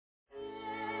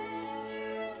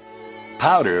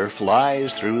Powder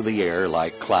flies through the air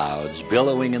like clouds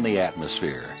billowing in the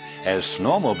atmosphere as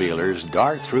snowmobilers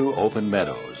dart through open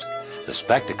meadows. The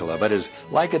spectacle of it is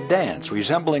like a dance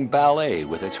resembling ballet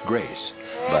with its grace,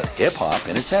 but hip-hop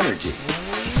in its energy.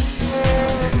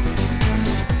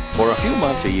 For a few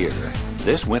months a year,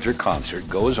 this winter concert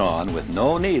goes on with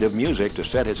no need of music to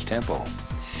set its tempo.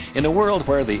 In a world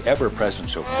where the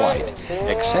ever-presence of white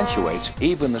accentuates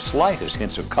even the slightest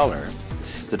hints of color,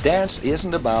 the dance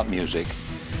isn't about music,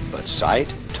 but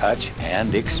sight, touch,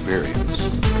 and experience.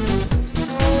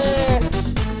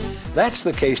 That's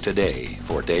the case today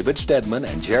for David Stedman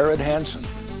and Jared Hansen.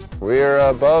 We're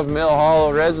above Mill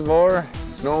Hollow Reservoir,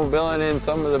 snowmobiling in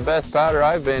some of the best powder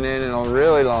I've been in a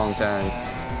really long time.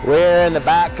 We're in the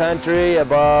back country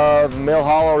above Mill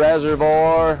Hollow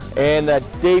Reservoir in the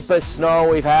deepest snow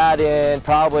we've had in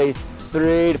probably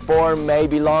 3 to 4,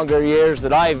 maybe longer years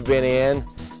that I've been in.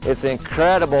 It's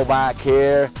incredible back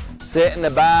here, sitting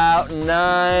about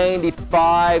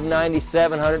 9,500,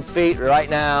 9,700 feet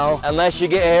right now. Unless you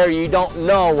get here, you don't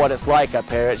know what it's like up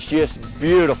here. It's just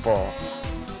beautiful.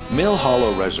 Mill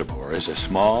Hollow Reservoir is a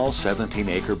small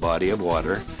 17-acre body of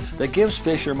water that gives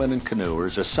fishermen and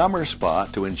canoers a summer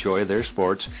spot to enjoy their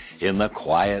sports in the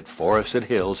quiet forested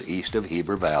hills east of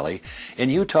Heber Valley in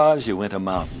Utah's Uinta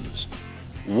Mountains.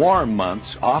 Warm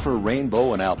months offer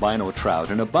rainbow and albino trout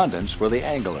in abundance for the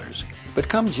anglers, but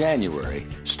come January,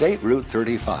 State Route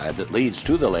 35 that leads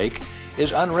to the lake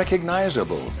is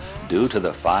unrecognizable due to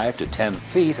the 5 to 10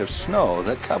 feet of snow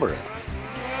that cover it.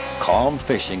 Calm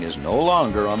fishing is no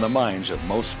longer on the minds of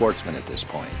most sportsmen at this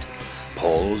point.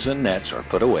 Poles and nets are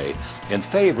put away in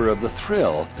favor of the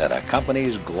thrill that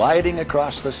accompanies gliding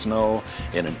across the snow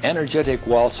in an energetic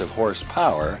waltz of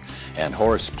horsepower and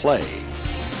horseplay.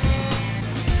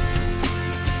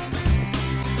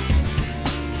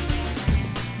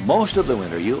 Most of the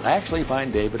winter, you'll actually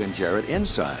find David and Jared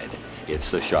inside. It's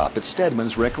the shop at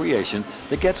Stedman's Recreation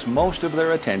that gets most of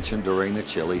their attention during the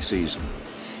chilly season.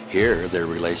 Here, their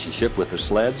relationship with the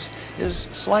sleds is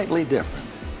slightly different.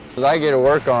 I get to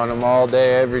work on them all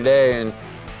day, every day, and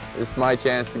it's my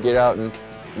chance to get out and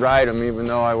ride them even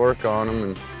though I work on them.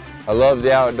 And I love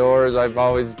the outdoors. I've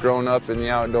always grown up in the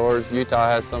outdoors. Utah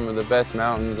has some of the best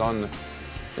mountains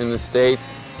in the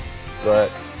States,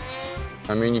 but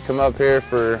I mean, you come up here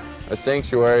for a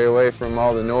sanctuary away from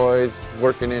all the noise.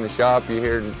 Working in a shop, you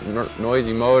hear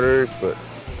noisy motors, but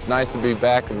it's nice to be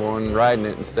back of one riding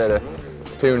it instead of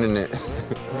tuning it.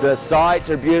 The sights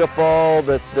are beautiful,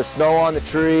 the snow on the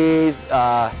trees,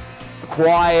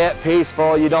 quiet,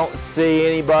 peaceful. You don't see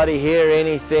anybody, hear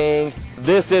anything.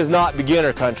 This is not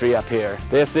beginner country up here.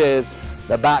 This is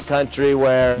the back country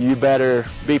where you better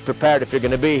be prepared if you're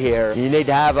going to be here. You need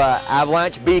to have an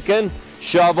avalanche beacon,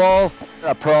 shovel,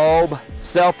 a probe.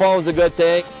 Cell phone's a good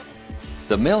thing.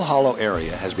 The Mill Hollow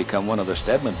area has become one of the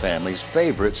Stedman family's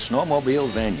favorite snowmobile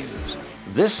venues.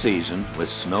 This season, with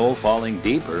snow falling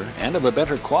deeper and of a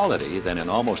better quality than in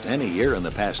almost any year in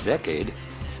the past decade,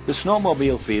 the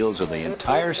snowmobile fields of the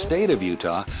entire state of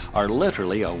Utah are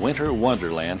literally a winter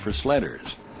wonderland for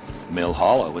sledders. Mill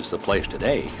Hollow is the place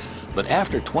today, but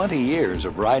after 20 years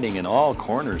of riding in all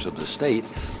corners of the state,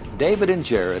 David and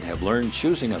Jared have learned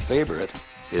choosing a favorite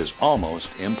is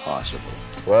almost impossible.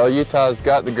 Well, Utah's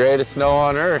got the greatest snow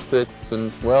on earth. It's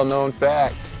a well-known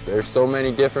fact. There's so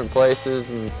many different places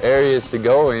and areas to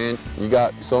go in. You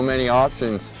got so many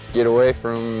options to get away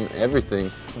from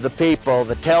everything. The people,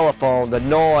 the telephone, the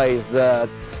noise, the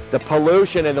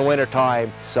pollution in the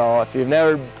wintertime. So if you've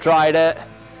never tried it,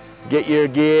 get your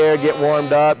gear, get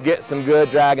warmed up, get some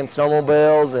good dragon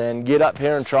snowmobiles, and get up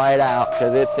here and try it out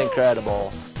because it's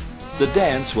incredible. The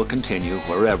dance will continue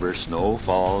wherever snow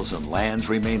falls and lands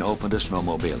remain open to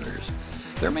snowmobilers.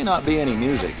 There may not be any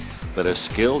music, but a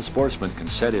skilled sportsman can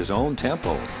set his own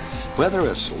tempo. Whether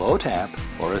a slow tap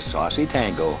or a saucy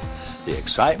tango, the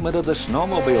excitement of the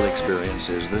snowmobile experience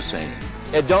is the same.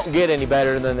 It don't get any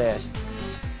better than this.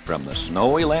 From the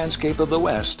snowy landscape of the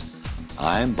West,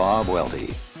 I'm Bob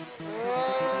Welty.